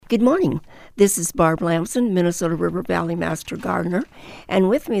Good morning. This is Barb Lamson, Minnesota River Valley Master Gardener. And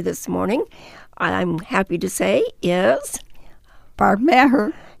with me this morning, I'm happy to say, is Barb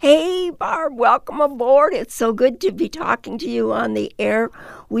Maher. Hey, Barb, welcome aboard. It's so good to be talking to you on the air.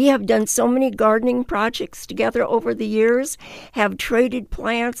 We have done so many gardening projects together over the years, have traded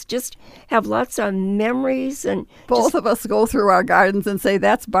plants, just have lots of memories. And both of us go through our gardens and say,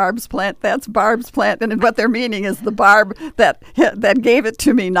 that's Barb's plant, that's Barb's plant. And what they're meaning is the Barb that gave it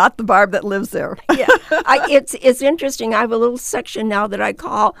to me, not the Barb that lives there. Yeah, it's interesting. I have a little section now that I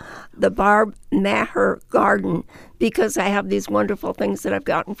call the Barb Maher Garden, because I have these wonderful things that I've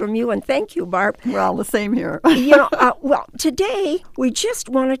gotten from you. And thank you, Barb. Well, the same here. Well, today we just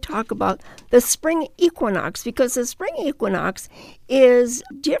want to talk about the Spring Equinox, because the Spring Equinox is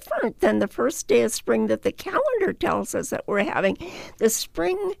different than the first day of spring that the calendar tells us that we're having. The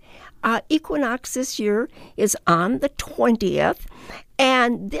Spring Equinox this year is on the 20th,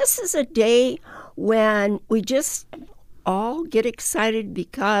 and this is a day when we just all get excited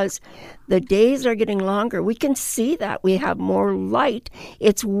because the days are getting longer. We can see that. We have more light.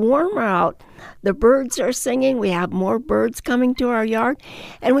 It's warmer out. The birds are singing. We have more birds coming to our yard.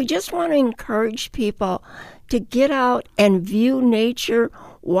 And we just want to encourage people to get out and view nature,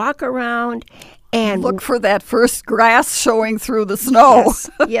 walk around, and look for that first grass showing through the snow.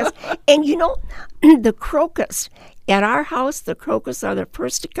 Yes. And the crocus. At our house, the crocus are the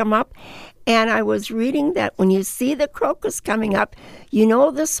first to come up. And I was reading that when you see the crocus coming up,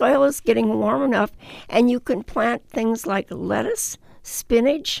 the soil is getting warm enough, and you can plant things like lettuce,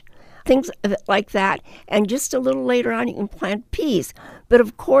 spinach, things like that. And just a little later on, you can plant peas. But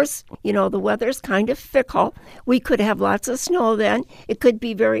of course, the weather's kind of fickle. We could have lots of snow then. It could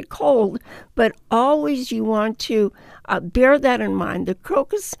be very cold. But always you want to bear that in mind. The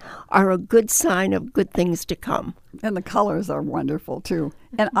crocus are a good sign of good things to come. And the colors are wonderful, too.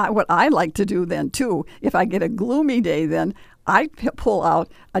 And what I like to do then, too, if I get a gloomy day, then I pull out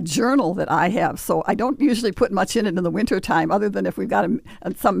a journal that I have. So I don't usually put much in it in the wintertime, other than if we've got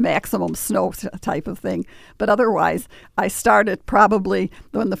some maximum snow type of thing. But otherwise, I start it probably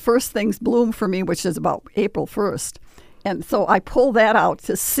when the first things bloom for me, which is about April 1st. And so I pull that out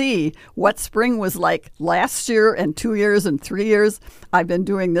to see what spring was like last year and 2 years and 3 years. I've been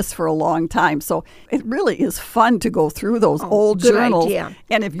doing this for a long time. So it really is fun to go through those old journals. Idea.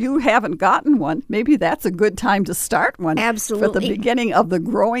 And if you haven't gotten one, maybe that's a good time to start one. Absolutely. For the beginning of the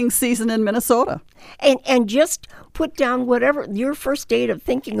growing season in Minnesota. And just put down whatever your first date of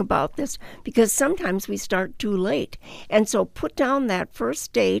thinking about this, because sometimes we start too late. And so put down that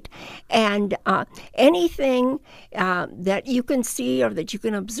first date, and anything that you can see or that you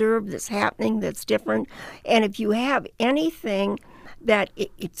can observe that's happening that's different. And if you have anything that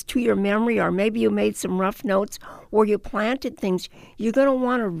it's to your memory, or maybe you made some rough notes or you planted things, you're going to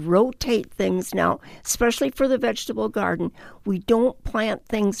want to rotate things now, especially for the vegetable garden. We don't plant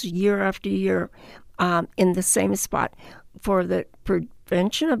things year after year in the same spot. For the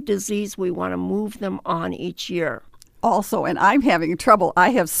prevention of disease, we want to move them on each year. Also, and I'm having trouble. I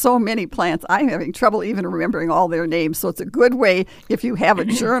have so many plants. I'm having trouble even remembering all their names. So it's a good way, if you have a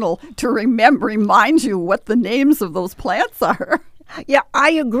journal, to remind you what the names of those plants are. Yeah,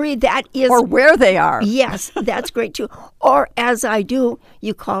 I agree. That is... Or where they are. Yes, that's great too. Or as I do,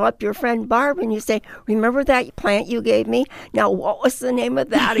 you call up your friend Barb and you say, remember that plant you gave me? Now, what was the name of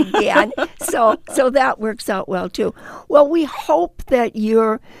that again? So that works out well too. Well, we hope that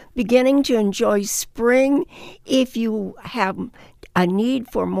you're beginning to enjoy spring. If you have a need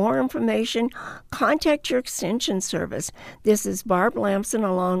for more information, contact your extension service. This is Barb Lamson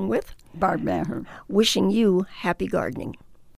along with Barb Maher, wishing you happy gardening.